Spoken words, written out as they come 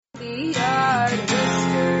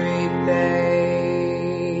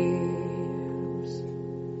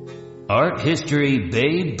Art History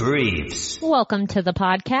Babe Briefs. Welcome to the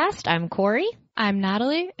podcast. I'm Corey. I'm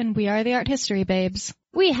Natalie, and we are the Art History Babes.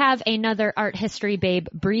 We have another Art History Babe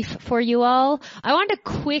brief for you all. I wanted to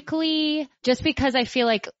quickly, just because I feel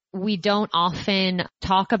like we don't often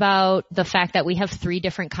talk about the fact that we have 3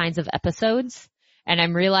 different kinds of episodes. And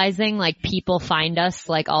I'm realizing like people find us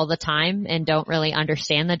like all the time and don't really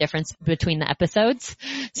understand the difference between the episodes.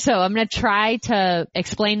 So I'm going to try to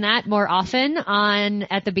explain that more often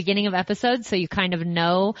at the beginning of episodes, so you kind of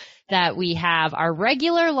know that we have our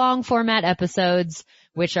regular long format episodes,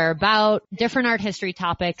 which are about different art history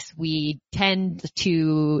topics. We tend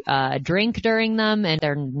to drink during them, and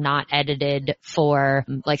they're not edited for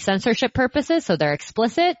like censorship purposes, so they're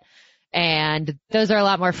explicit. And those are a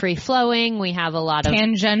lot more free-flowing. We have a lot of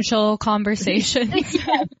tangential conversations.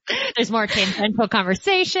 Yes. There's more tangential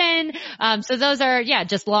conversation. So those are,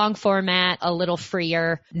 just long format, a little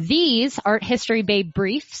freer. These Art History Babe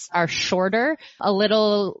briefs are shorter, a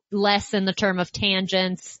little less in the term of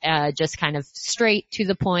tangents, just kind of straight to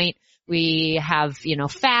the point. We have,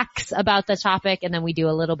 facts about the topic, and then we do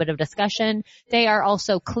a little bit of discussion. They are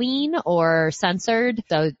also clean or censored,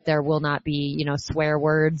 so there will not be, swear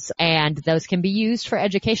words, and those can be used for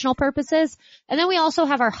educational purposes. And then we also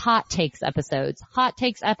have our hot takes episodes. Hot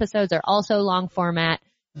takes episodes are also long format.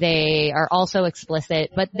 They are also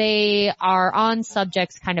explicit, but they are on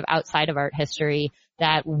subjects kind of outside of art history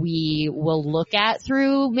that we will look at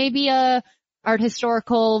through maybe a art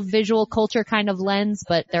historical visual culture kind of lens,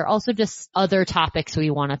 but they're also just other topics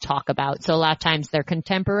we want to talk about. So a lot of times they're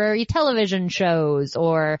contemporary television shows,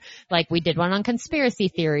 or like we did one on conspiracy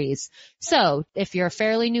theories. So if you're a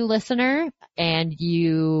fairly new listener and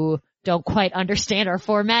you don't quite understand our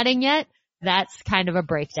formatting yet, that's kind of a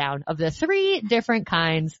breakdown of the 3 different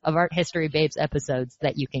kinds of Art History Babes episodes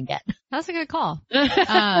that you can get. That's a good call.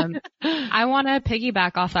 I want to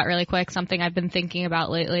piggyback off that really quick. Something I've been thinking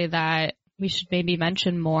about lately that we should maybe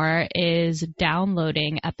mention more is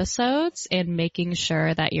downloading episodes and making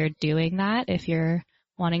sure that you're doing that if you're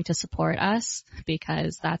wanting to support us,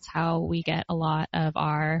 because that's how we get a lot of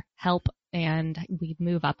our help, and we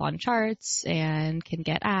move up on charts and can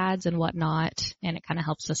get ads and whatnot, and it kind of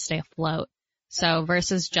helps us stay afloat. So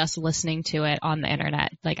versus just listening to it on the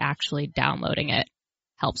internet, like actually downloading it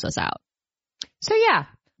helps us out. So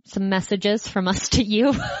some messages from us to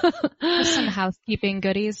you. Some housekeeping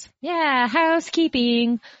goodies. Yeah,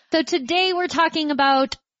 housekeeping. So today we're talking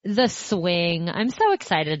about the swing. I'm so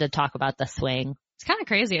excited to talk about the swing. It's kind of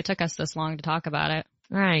crazy it took us this long to talk about it.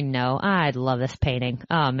 I know. I love this painting.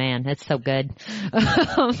 Oh man, it's so good.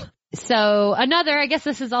 So I guess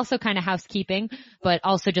this is also kind of housekeeping, but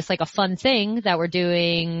also just like a fun thing that we're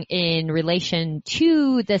doing in relation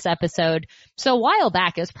to this episode. So a while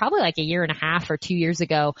back, it was probably like a year and a half or 2 years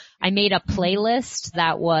ago, I made a playlist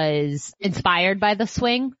that was inspired by the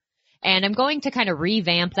swing. And I'm going to kind of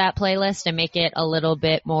revamp that playlist and make it a little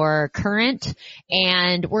bit more current.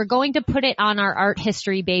 And we're going to put it on our Art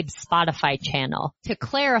History Babes Spotify channel. To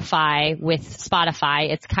clarify with Spotify,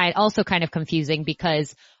 it's also kind of confusing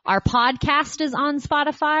because our podcast is on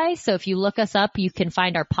Spotify. So if you look us up, you can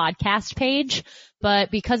find our podcast page. But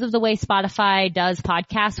because of the way Spotify does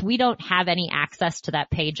podcasts, we don't have any access to that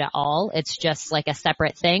page at all. It's just like a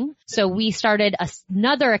separate thing. So we started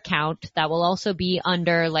another account that will also be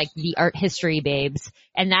under like the Art History Babes.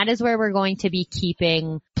 And that is where we're going to be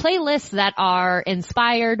keeping playlists that are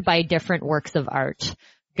inspired by different works of art.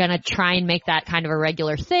 Gonna try and make that kind of a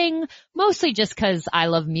regular thing, mostly just because I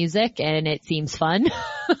love music and it seems fun.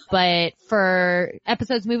 But for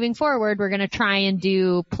episodes moving forward, we're gonna try and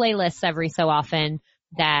do playlists every so often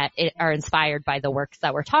that are inspired by the works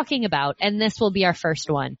that we're talking about. And this will be our first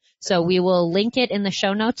one. So we will link it in the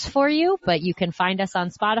show notes for you, but you can find us on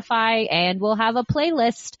Spotify, and we'll have a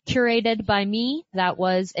playlist curated by me that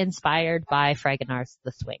was inspired by Fragonard's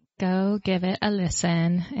The Swing. Go give it a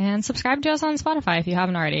listen and subscribe to us on Spotify if you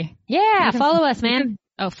haven't already. Yeah, follow us, man.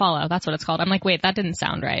 Follow. That's what it's called. I'm like, wait, that didn't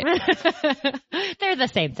sound right. They're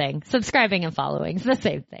the same thing. Subscribing and following is the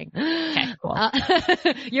same thing. Okay, cool.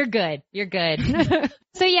 You're good.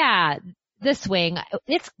 So the swing.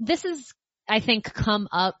 This is, I think, come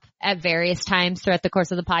up at various times throughout the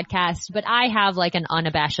course of the podcast, but I have like an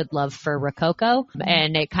unabashed love for Rococo,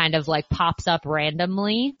 and it kind of like pops up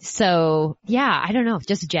randomly. So I don't know,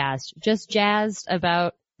 just jazzed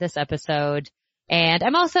about this episode. And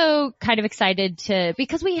I'm also kind of excited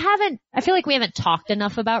because I feel like we haven't talked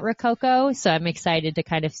enough about Rococo, so I'm excited to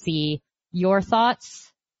kind of see your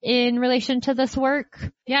thoughts in relation to this work.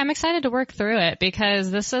 Yeah, I'm excited to work through it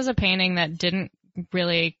because this is a painting that didn't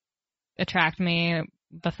really attract me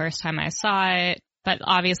the first time I saw it. But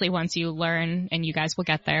obviously once you learn, and you guys will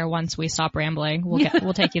get there once we stop rambling,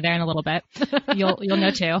 we'll take you there in a little bit. You'll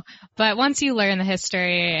know too. But once you learn the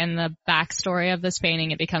history and the backstory of this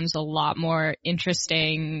painting, it becomes a lot more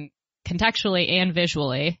interesting contextually and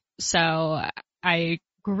visually. So I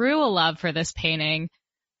grew a love for this painting.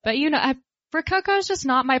 But Rococo is just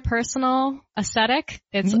not my personal aesthetic.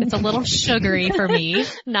 It's a little sugary for me.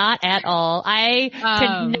 Not at all. I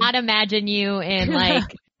could not imagine you in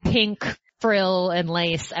like pink frill and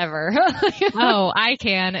lace ever. Oh, I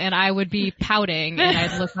can, and I would be pouting, and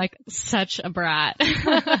I'd look like such a brat.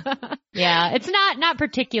 Yeah, it's not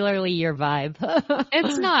particularly your vibe.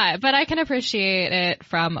 It's not, but I can appreciate it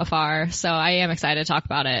from afar, so I am excited to talk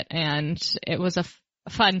about it, and it was a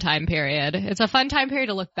fun time period. It's a fun time period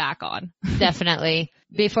to look back on. Definitely.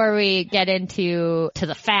 Before we get into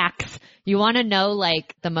the facts, you want to know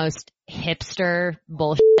like the most hipster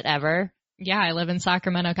bullshit ever? Yeah, I live in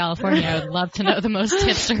Sacramento, California. I would love to know the most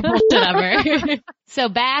hipster bullshit ever. So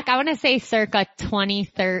back, I want to say circa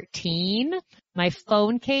 2013, my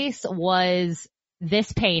phone case was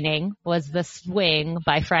this painting, was The Swing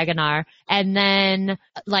by Fragonard, and then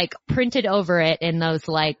like printed over it in those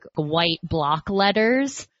like white block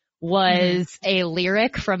letters was a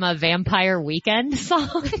lyric from a Vampire Weekend song.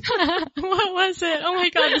 What was it? Oh my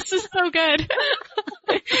god, this is so good.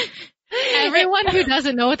 Everyone who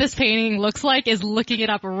doesn't know what this painting looks like is looking it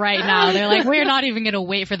up right now. They're like, we're not even going to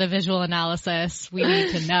wait for the visual analysis. We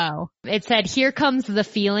need to know. It said, "Here comes the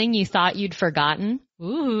feeling you thought you'd forgotten."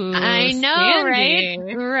 Ooh, I know,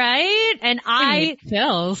 Sandy. right? Right? And I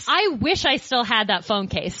wish I still had that phone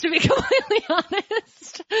case, to be completely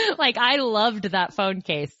honest. Like, I loved that phone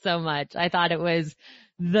case so much. I thought it was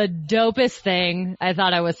the dopest thing. I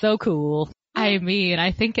thought I was so cool. I mean,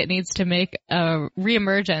 I think it needs to make a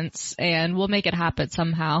reemergence, and we'll make it happen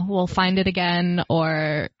somehow. We'll find it again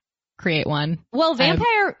or create one. Well,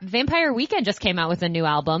 Vampire Weekend just came out with a new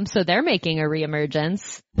album, so they're making a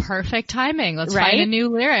reemergence. Perfect timing. Let's find a new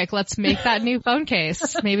lyric. Let's make that new phone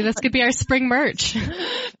case. Maybe this could be our spring merch.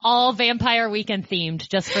 All Vampire Weekend themed,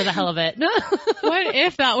 just for the hell of it. What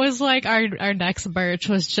if that was like our next merch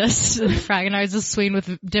was just Fragonard's Swing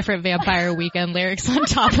with different Vampire Weekend lyrics on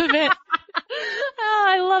top of it? Oh,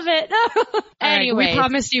 I love it. Anyway, we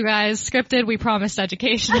promised you guys scripted. We promised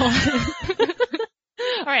educational.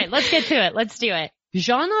 All right, let's get to it. Let's do it.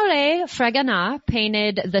 Jean-Honoré Fragonard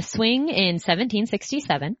painted The Swing in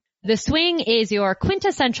 1767. The Swing is your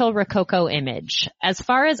quintessential Rococo image. As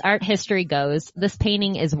far as art history goes, this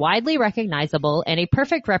painting is widely recognizable and a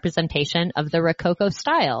perfect representation of the Rococo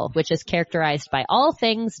style, which is characterized by all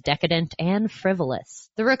things decadent and frivolous.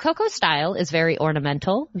 The Rococo style is very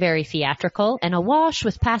ornamental, very theatrical, and awash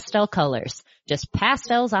with pastel colors. Just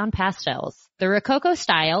pastels on pastels. The Rococo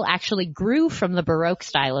style actually grew from the Baroque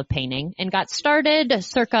style of painting and got started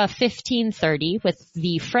circa 1530 with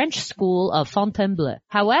the French school of Fontainebleau.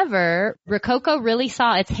 However, Rococo really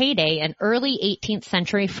saw its heyday in early 18th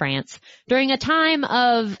century France during a time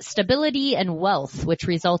of stability and wealth, which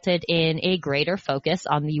resulted in a greater focus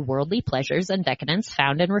on the worldly pleasures and decadence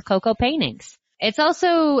found in Rococo paintings. It's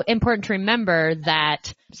also important to remember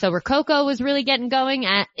that, so Rococo was really getting going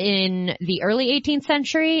in the early 18th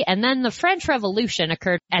century, and then the French Revolution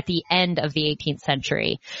occurred at the end of the 18th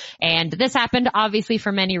century. And this happened obviously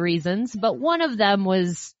for many reasons, but one of them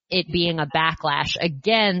was it being a backlash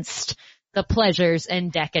against the pleasures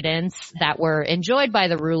and decadence that were enjoyed by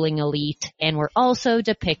the ruling elite and were also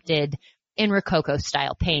depicted in Rococo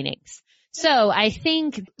style paintings. So I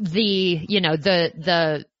think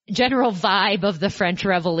the general vibe of the French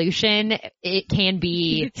Revolution, it can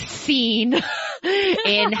be seen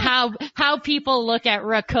in how people look at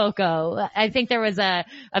Rococo. I think there was a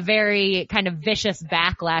very kind of vicious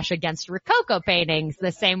backlash against Rococo paintings,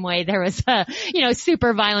 the same way there was a,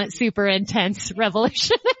 super violent, super intense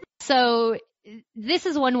revolution. So this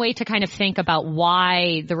is one way to kind of think about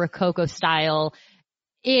why the Rococo style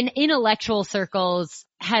in intellectual circles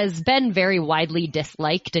has been very widely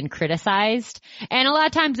disliked and criticized. And a lot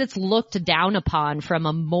of times it's looked down upon from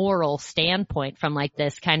a moral standpoint, from like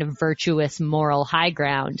this kind of virtuous moral high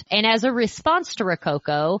ground. And as a response to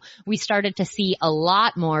Rococo, we started to see a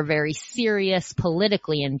lot more very serious,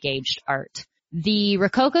 politically engaged art. The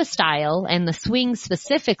Rococo style, and the Swing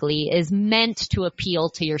specifically, is meant to appeal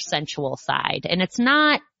to your sensual side. And it's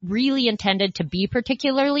not really intended to be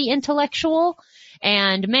particularly intellectual.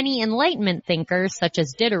 And many Enlightenment thinkers, such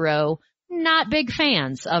as Diderot, not big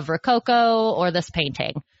fans of Rococo or this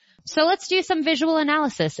painting. So let's do some visual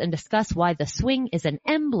analysis and discuss why the Swing is an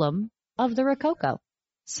emblem of the Rococo.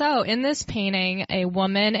 So in this painting, a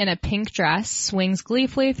woman in a pink dress swings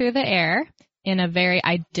gleefully through the air. in a very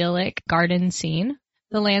idyllic garden scene.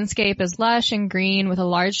 The landscape is lush and green with a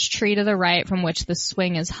large tree to the right from which the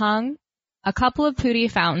swing is hung. A couple of pooty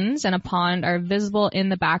fountains and a pond are visible in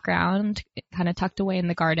the background, kind of tucked away in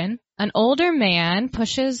the garden. An older man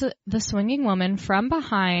pushes the swinging woman from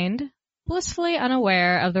behind, blissfully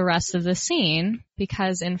unaware of the rest of the scene,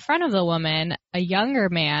 because in front of the woman, a younger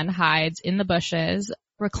man hides in the bushes,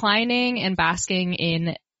 reclining and basking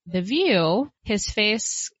in the view. His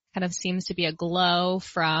face kind of seems to be aglow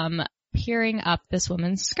from peering up this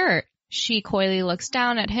woman's skirt. She coyly looks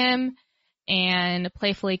down at him and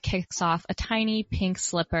playfully kicks off a tiny pink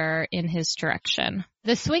slipper in his direction.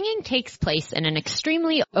 The swinging takes place in an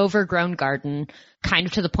extremely overgrown garden, kind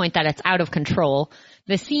of to the point that it's out of control.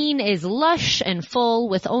 The scene is lush and full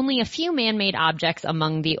with only a few man-made objects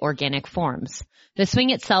among the organic forms. The swing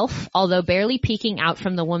itself, although barely peeking out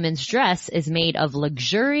from the woman's dress, is made of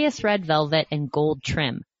luxurious red velvet and gold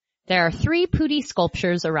trim. There are 3 pooty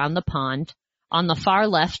sculptures around the pond. On the far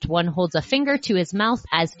left, one holds a finger to his mouth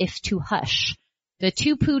as if to hush. The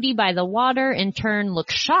 2 pooty by the water, in turn, look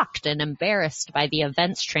shocked and embarrassed by the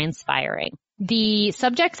events transpiring. The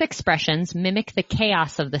subject's expressions mimic the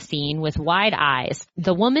chaos of the scene with wide eyes,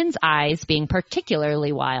 the woman's eyes being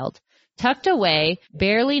particularly wild. Tucked away,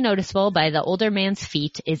 barely noticeable by the older man's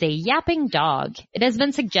feet, is a yapping dog. It has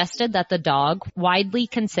been suggested that the dog, widely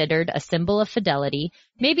considered a symbol of fidelity,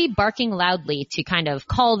 may be barking loudly to kind of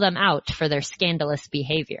call them out for their scandalous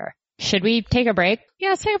behavior. Should we take a break? Yeah,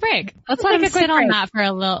 let's take a break. Let's let him sit on that for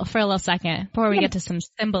a little second before we get to some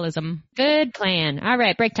symbolism. Good plan. All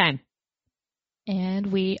right, break time.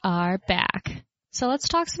 And we are back. So let's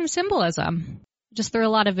talk some symbolism. Just threw a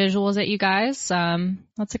lot of visuals at you guys.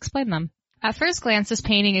 Let's explain them. At first glance, this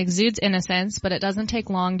painting exudes innocence, but it doesn't take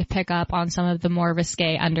long to pick up on some of the more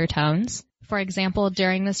risque undertones. For example,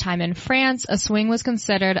 during this time in France, a swing was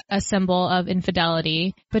considered a symbol of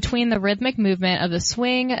infidelity. Between the rhythmic movement of the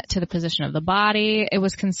swing to the position of the body, it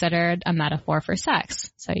was considered a metaphor for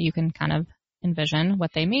sex. So you can kind of envision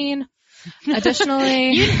what they mean.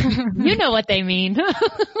 Additionally, you know what they mean.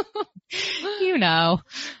 You know.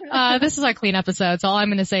 This is our clean episode, so all I'm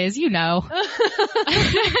going to say is you know.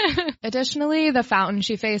 Additionally, the fountain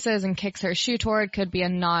she faces and kicks her shoe toward could be a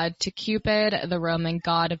nod to Cupid, the Roman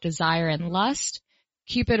god of desire and lust.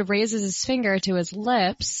 Cupid raises his finger to his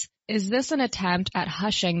lips. Is this an attempt at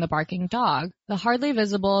hushing the barking dog? The hardly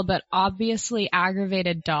visible but obviously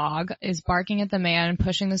aggravated dog is barking at the man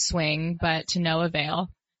pushing the swing, but to no avail.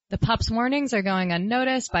 The pup's warnings are going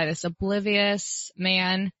unnoticed by this oblivious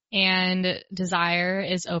man, and desire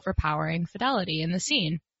is overpowering fidelity in the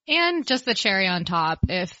scene. And just the cherry on top,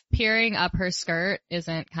 if peering up her skirt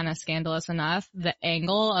isn't kind of scandalous enough, the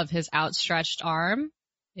angle of his outstretched arm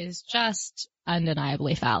is just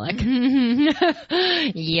undeniably phallic.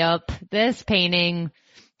 Yup. This painting,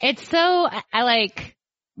 it's so,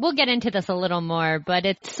 we'll get into this a little more, but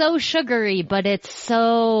it's so sugary, but it's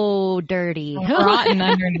so dirty. Rotten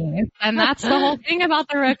underneath. And that's the whole thing about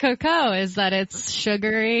the Rococo, is that it's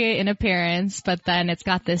sugary in appearance, but then it's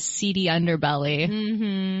got this seedy underbelly.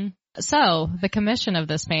 Mm-hmm. So, the commission of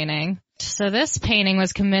this painting. So this painting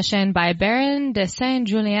was commissioned by Baron de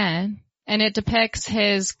Saint-Julien, and it depicts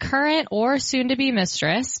his current or soon-to-be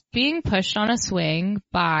mistress being pushed on a swing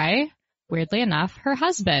by, weirdly enough, her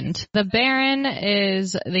husband. The Baron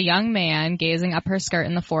is the young man gazing up her skirt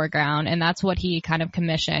in the foreground, and that's what he kind of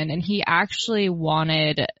commissioned. And he actually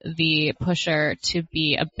wanted the pusher to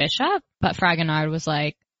be a bishop, but Fragonard was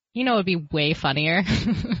like, you know, it would be way funnier.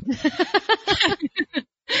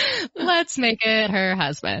 Let's make it her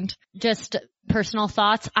husband. Just personal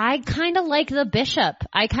thoughts. I kind of like the bishop.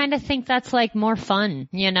 I kind of think that's like more fun,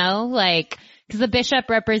 you know, like, because the bishop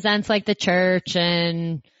represents like the church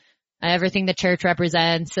and everything the church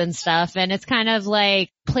represents and stuff. And it's kind of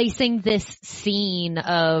like placing this scene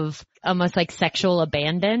of almost like sexual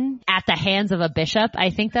abandon at the hands of a bishop. I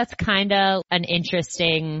think that's kind of an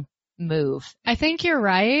interesting move. I think you're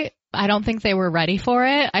right. I don't think they were ready for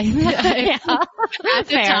it. At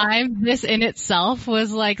the time, this in itself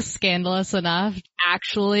was like scandalous enough,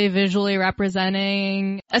 actually visually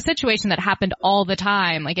representing a situation that happened all the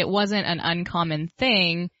time. Like it wasn't an uncommon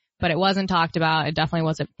thing, but it wasn't talked about. It definitely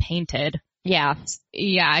wasn't painted. Yeah.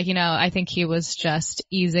 Yeah, you know, I think he was just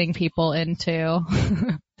easing people into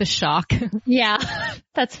the shock. Yeah,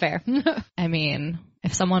 that's fair. I mean,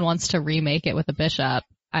 if someone wants to remake it with a bishop,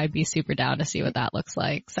 I'd be super down to see what that looks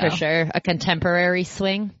like. So. For sure. A contemporary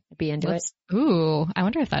swing. I'd be into it. Ooh, I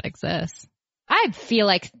wonder if that exists. I feel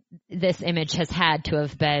like this image has had to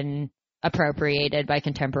have been appropriated by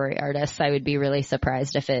contemporary artists. I would be really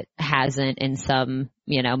surprised if it hasn't in some,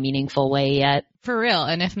 meaningful way yet. For real.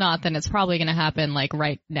 And if not, then it's probably going to happen like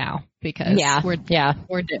right now because we're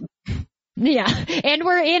due. Yeah. And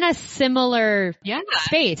we're in a similar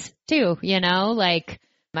space too,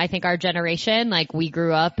 I think our generation, we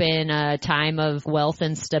grew up in a time of wealth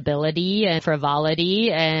and stability and frivolity,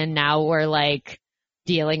 and now we're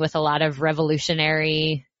dealing with a lot of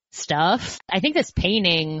revolutionary stuff. I think this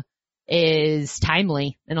painting is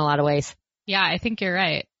timely in a lot of ways. Yeah, I think you're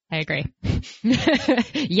right. I agree.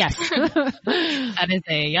 Yes. That is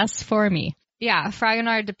a yes for me. Yeah,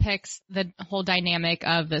 Fragonard depicts the whole dynamic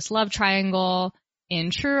of this love triangle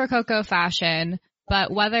in true Rococo fashion,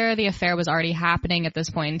 but whether the affair was already happening at this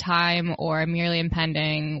point in time or merely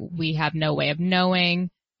impending, we have no way of knowing.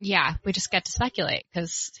 Yeah, we just get to speculate,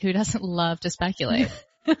 because who doesn't love to speculate?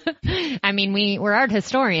 I mean, we're art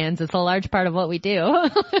historians. It's a large part of what we do.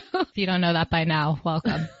 If you don't know that by now,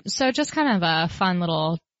 welcome. So just kind of a fun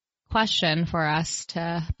little question for us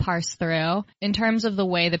to parse through. In terms of the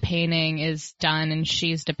way the painting is done and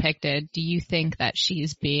she's depicted, do you think that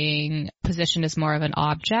she's being positioned as more of an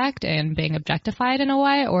object and being objectified in a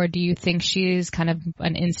way? Or do you think she's kind of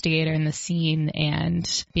an instigator in the scene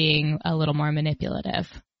and being a little more manipulative?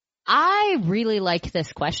 I really like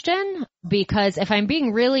this question because if I'm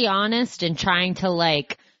being really honest and trying to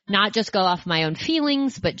not just go off my own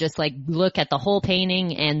feelings, but just look at the whole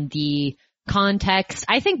painting and the context,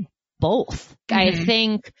 I think both. Mm-hmm. I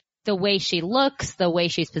think the way she looks, the way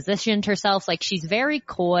she's positioned herself, she's very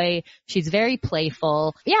coy, she's very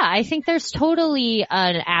playful. Yeah, I think there's totally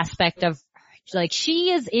an aspect of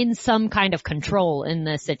she is in some kind of control in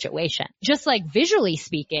this situation. Just visually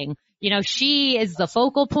speaking, she is the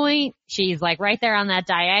focal point. She's right there on that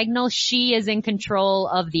diagonal. She is in control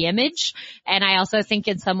of the image. And I also think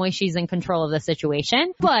in some way she's in control of the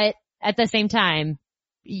situation. But at the same time,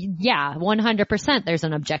 yeah, 100% there's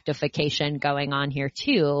an objectification going on here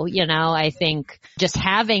too. I think just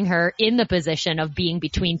having her in the position of being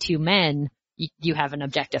between two men, you have an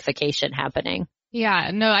objectification happening.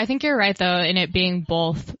 Yeah, no, I think you're right though in it being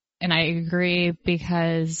both. And I agree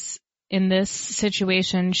because in this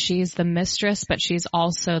situation, she's the mistress, but she's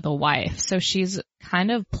also the wife. So she's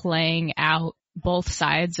kind of playing out both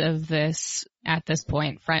sides of this, at this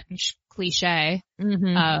point, French cliche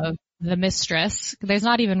of the mistress. There's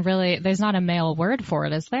not a male word for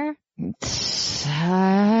it, is there?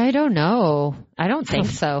 I don't know. I don't think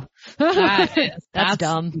so. That's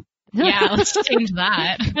dumb. Yeah, let's change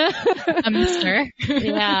that. A mister.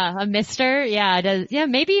 Yeah, a mister. Yeah,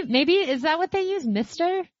 maybe is that what they use,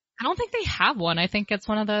 mister? I don't think they have one. I think it's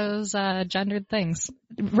one of those gendered things.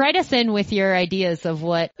 Write us in with your ideas of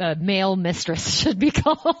what a male mistress should be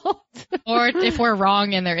called. Or if we're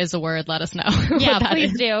wrong and there is a word, let us know. Yeah,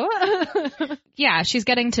 please do. Yeah, she's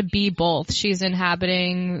getting to be both. She's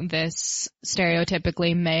inhabiting this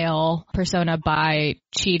stereotypically male persona by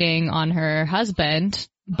cheating on her husband,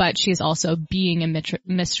 but she's also being a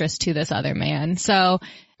mistress to this other man. So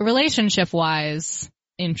relationship-wise,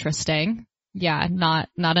 interesting. Yeah, not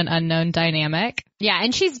an unknown dynamic. Yeah,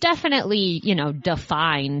 and she's definitely,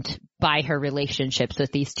 defined by her relationships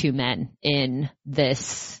with these two men in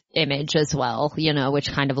this image as well,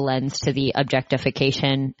 which kind of lends to the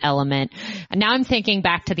objectification element. And now I'm thinking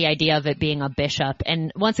back to the idea of it being a bishop.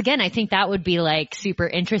 And once again, I think that would be super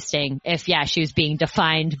interesting if, she was being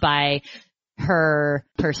defined by her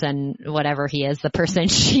person, whatever he is, the person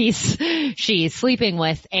she's sleeping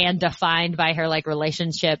with, and defined by her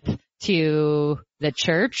relationship to the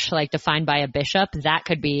church, defined by a bishop.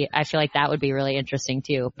 I feel like that would be really interesting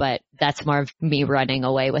too, but that's more of me running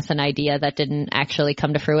away with an idea that didn't actually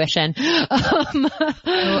come to fruition. What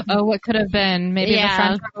could have been? Maybe the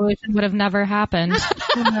French Revolution would have never happened.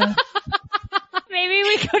 Maybe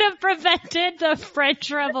we could have prevented the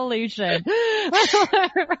French Revolution.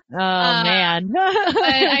 Man.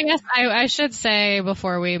 I guess I should say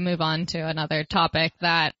before we move on to another topic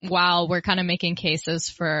that while we're kind of making cases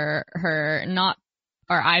for her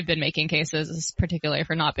I've been making cases particularly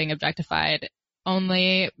for not being objectified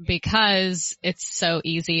only because it's so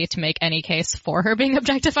easy to make any case for her being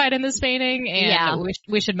objectified in this painting. And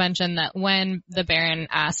we should mention that when the Baron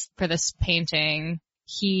asked for this painting,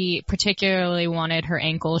 he particularly wanted her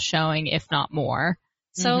ankles showing, if not more.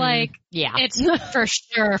 So it's for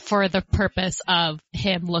sure for the purpose of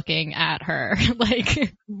him looking at her.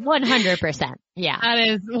 100%. Yeah. That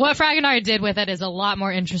is what Fragonard did with it is a lot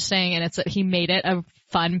more interesting, and it's that he made it a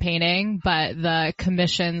fun painting, but the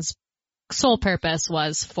commission's sole purpose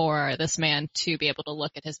was for this man to be able to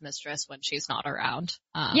look at his mistress when she's not around.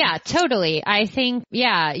 Yeah, totally. I think,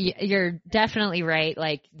 yeah, you're definitely right.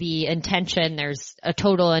 Like the intention, there's a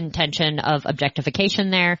total intention of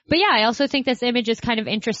objectification there. But yeah, I also think this image is kind of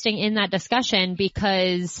interesting in that discussion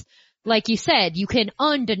because, like you said, you can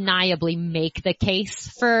undeniably make the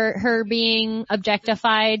case for her being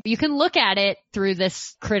objectified. You can look at it through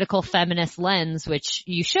this critical feminist lens, which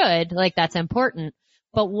you should, like that's important.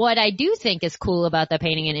 But what I do think is cool about the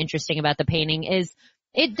painting and interesting about the painting is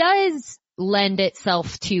it does lend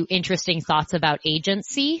itself to interesting thoughts about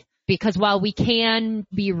agency. Because while we can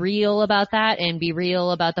be real about that and be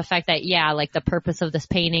real about the fact that, yeah, like the purpose of this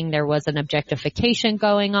painting, there was an objectification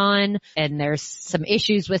going on and there's some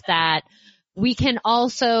issues with that. We can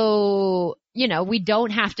also, you know, we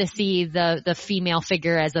don't have to see the female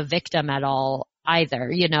figure as a victim at all either,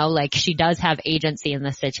 you know, like she does have agency in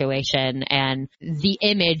this situation, and the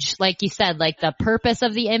image, like you said, like the purpose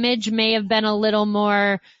of the image may have been a little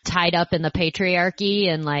more tied up in the patriarchy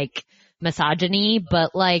and like misogyny,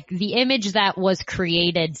 but like the image that was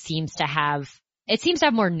created seems to have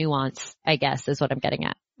more nuance, I guess is what I'm getting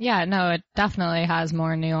at. Yeah, no, it definitely has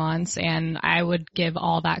more nuance, and I would give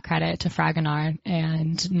all that credit to Fragonard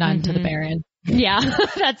and none to the Baron. Yeah,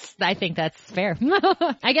 I think that's fair.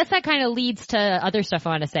 I guess that kind of leads to other stuff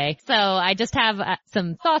I want to say. So I just have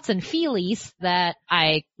some thoughts and feelies that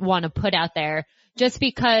I want to put out there just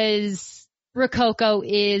because Rococo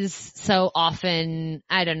is so often,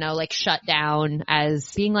 I don't know, like shut down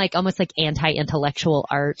as being like almost like anti-intellectual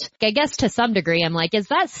art. I guess to some degree I'm like, is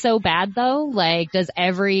that so bad though? Like, does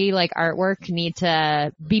every like artwork need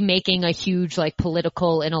to be making a huge like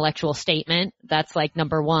political intellectual statement? That's like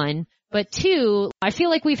number one. But two, I feel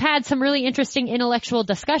like we've had some really interesting intellectual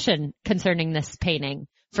discussion concerning this painting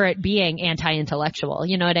for it being anti-intellectual.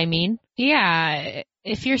 You know what I mean? Yeah.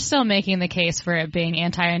 If you're still making the case for it being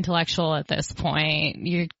anti-intellectual at this point,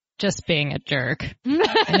 you're just being a jerk. And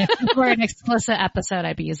if it were an explicit episode,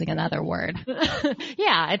 I'd be using another word.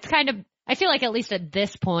 Yeah, it's kind of, I feel like at least at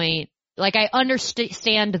this point, like I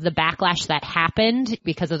understand the backlash that happened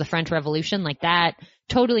because of the French Revolution, like that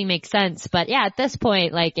totally makes sense. But yeah, at this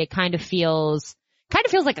point, like it kind of feels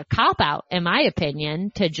like a cop-out, in my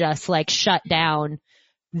opinion, to just like shut down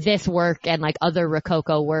this work and like other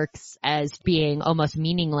Rococo works as being almost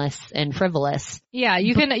meaningless and frivolous. Yeah,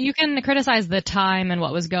 you can criticize the time and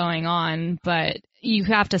what was going on, but you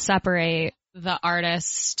have to separate the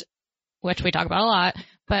artist, which we talk about a lot,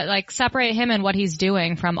 but like separate him and what he's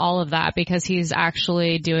doing from all of that, because he's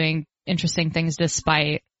actually doing interesting things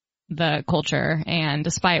despite the culture and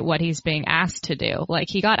despite what he's being asked to do. Like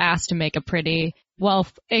he got asked to make a pretty, well,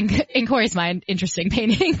 in Corey's mind, interesting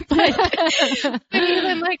painting, but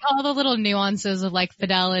even like all the little nuances of like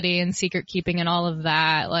fidelity and secret keeping and all of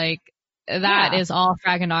that, like that is all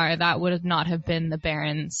Fragonard. That would not have been the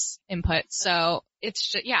Baron's input. So it's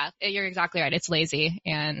just, yeah, you're exactly right. It's lazy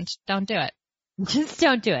and don't do it. Just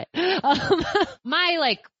don't do it. My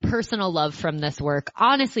like personal love from this work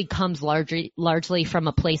honestly comes largely from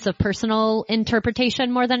a place of personal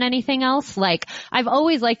interpretation more than anything else. Like I've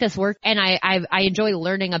always liked this work and I enjoy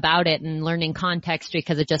learning about it and learning context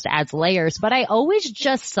because it just adds layers, but I always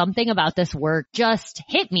just something about this work just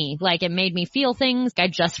hit me. Like it made me feel things. I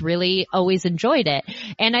just really always enjoyed it.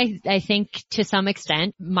 And I think to some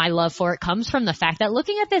extent my love for it comes from the fact that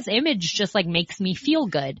looking at this image just like makes me feel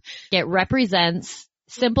good. It represents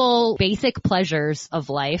simple, basic pleasures of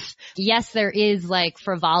life. Yes, there is like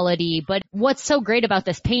frivolity, but what's so great about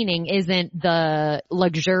this painting isn't the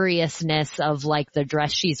luxuriousness of like the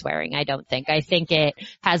dress she's wearing, I don't think. I think it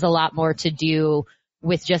has a lot more to do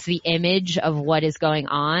with just the image of what is going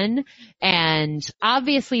on. And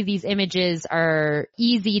obviously these images are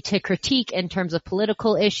easy to critique in terms of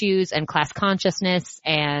political issues and class consciousness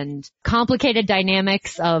and complicated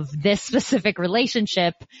dynamics of this specific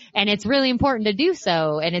relationship. And it's really important to do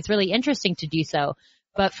so. And it's really interesting to do so.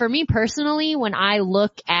 But for me personally, when I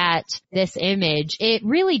look at this image, it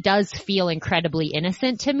really does feel incredibly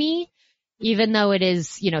innocent to me, even though it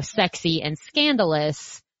is, you know, sexy and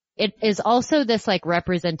scandalous. It is also this like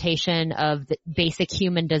representation of the basic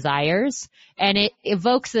human desires, and it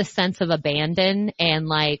evokes this sense of abandon. And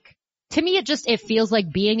like, to me, it feels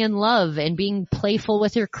like being in love and being playful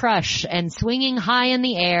with your crush and swinging high in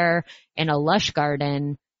the air in a lush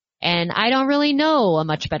garden. And I don't really know a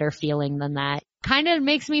much better feeling than that. Kind of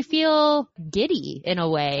makes me feel giddy in a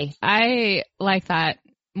way. I like that.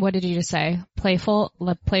 What did you just say? Playful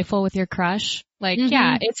with your crush? Like,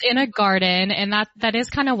 yeah, it's in a garden, and that is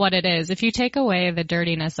kind of what it is. If you take away the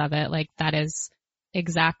dirtiness of it, like that is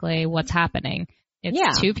exactly what's happening.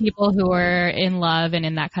 It's two people who are in love and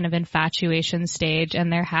in that kind of infatuation stage,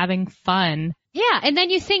 and they're having fun. Yeah, and then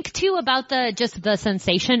you think too about just the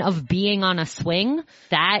sensation of being on a swing.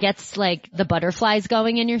 That gets like the butterflies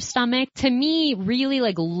going in your stomach. To me, really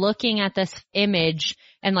like looking at this image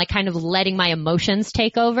and like kind of letting my emotions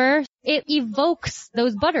take over, it evokes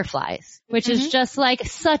those butterflies, which is just like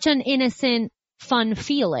such an innocent, fun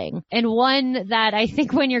feeling. And one that I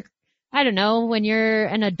think when you're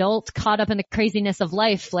an adult caught up in the craziness of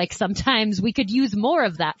life, like sometimes we could use more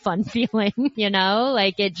of that fun feeling, you know,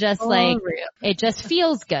 like it just it just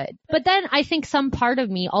feels good. But then I think some part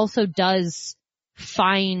of me also does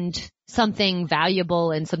find something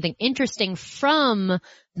valuable and something interesting from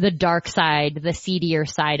the dark side, the seedier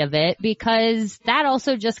side of it, because that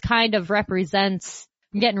also just kind of represents,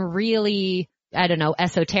 I'm getting really,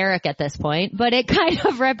 esoteric at this point, but it kind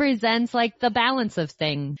of represents like the balance of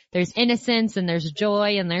things. There's innocence and there's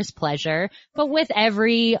joy and there's pleasure, but with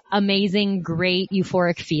every amazing, great,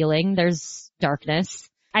 euphoric feeling, there's darkness.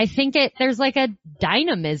 I think there's like a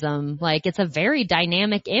dynamism, like it's a very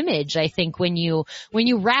dynamic image. I think when you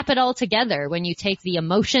wrap it all together, when you take the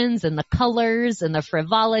emotions and the colors and the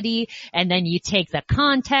frivolity, and then you take the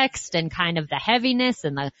context and kind of the heaviness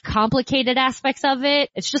and the complicated aspects of it,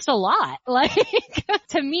 it's just a lot. Like,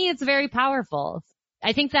 to me, it's very powerful.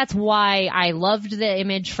 I think that's why I loved the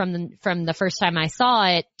image from the first time I saw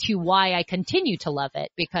it to why I continue to love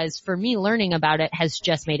it, because for me, learning about it has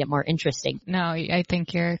just made it more interesting. No, I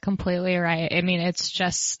think you're completely right. I mean, it's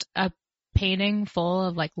just a painting full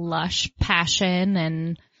of like lush passion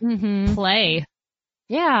and play.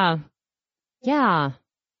 Yeah. Yeah.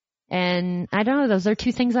 And I don't know, those are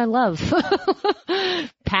two things I love.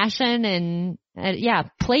 Passion and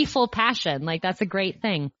playful passion. Like that's a great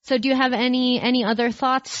thing. So do you have any other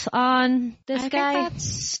thoughts on this guy? I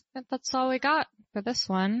think that's all we got for this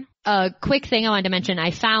one. A quick thing I wanted to mention,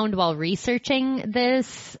 I found while researching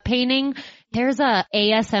this painting, there's a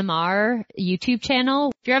ASMR YouTube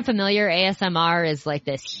channel. If you're unfamiliar, ASMR is like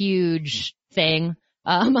this huge thing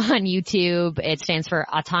on YouTube. It stands for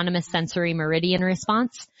Autonomous Sensory Meridian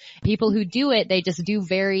Response. People who do it, they just do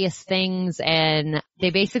various things and they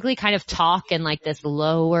basically kind of talk in like this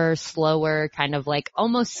lower, slower, kind of like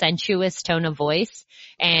almost sensuous tone of voice.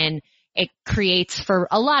 And it creates, for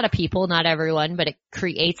a lot of people, not everyone, but it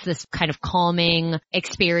creates this kind of calming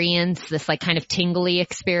experience, this like kind of tingly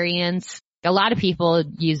experience. A lot of people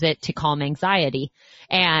use it to calm anxiety.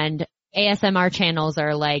 And ASMR channels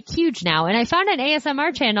are like huge now. And I found an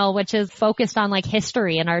ASMR channel which is focused on like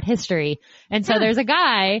history and art history. And so there's a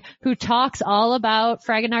guy who talks all about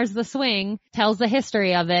Fragonard's The Swing, tells the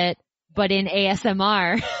history of it, but in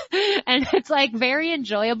ASMR. And it's like very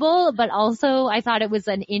enjoyable, but also I thought it was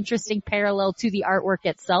an interesting parallel to the artwork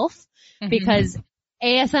itself, because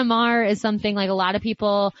ASMR is something like a lot of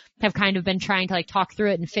people have kind of been trying to like talk through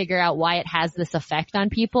it and figure out why it has this effect on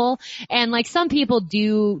people. And like some people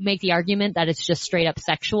do make the argument that it's just straight up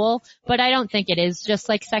sexual, but I don't think it is just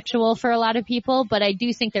like sexual for a lot of people, but I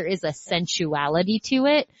do think there is a sensuality to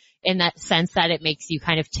it, in that sense that it makes you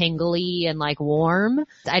kind of tingly and like warm.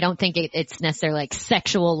 I don't think it's necessarily like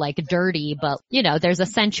sexual, like dirty, but you know, there's a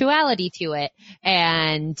sensuality to it,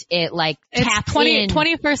 and it like taps in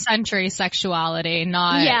 21st century sexuality,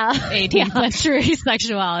 not 18th century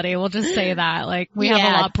sexuality. We'll just say that. Like we have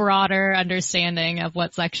a lot broader understanding of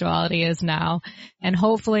what sexuality is now, and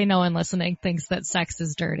hopefully no one listening thinks that sex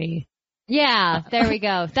is dirty. Yeah, there we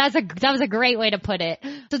go. That was a great way to put it.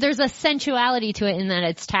 So there's a sensuality to it in that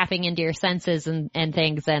it's tapping into your senses and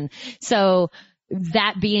things. And so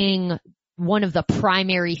that being one of the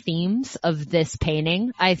primary themes of this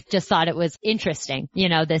painting, I just thought it was interesting, you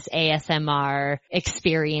know, this ASMR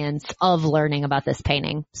experience of learning about this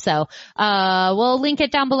painting. So, we'll link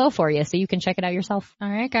it down below for you so you can check it out yourself. All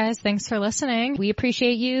right, guys. Thanks for listening. We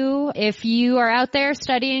appreciate you. If you are out there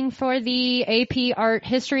studying for the AP Art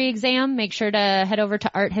History exam, make sure to head over to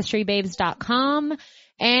arthistorybabes.com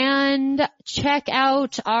and check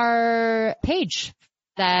out our page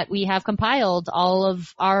that we have compiled all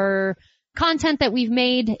of our content that we've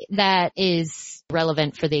made that is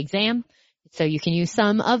relevant for the exam. So you can use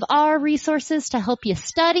some of our resources to help you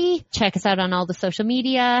study. Check us out on all the social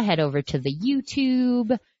media. Head over to the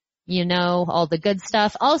YouTube, you know, all the good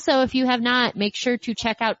stuff. Also, if you have not, make sure to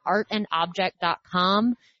check out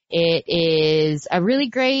artandobject.com. It is a really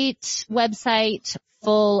great website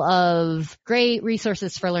full of great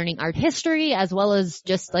resources for learning art history, as well as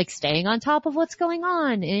just like staying on top of what's going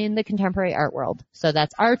on in the contemporary art world. So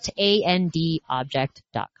that's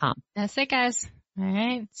artandobject.com. That's it, guys. All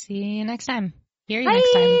right. See you next time. Hear you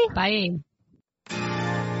next time. Bye.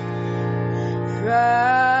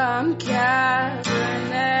 From California.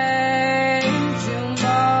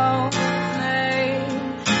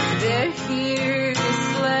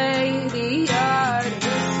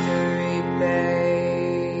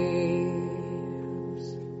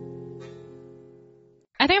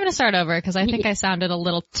 to start over because I think I sounded a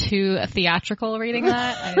little too theatrical reading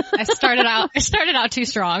that. I started out too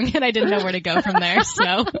strong and I didn't know where to go from there. So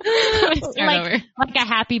I'm gonna start over. Like a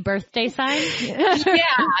happy birthday sign.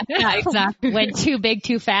 Yeah, exactly. Went too big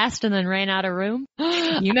too fast and then ran out of room.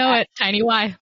 You know it, Tiny Y.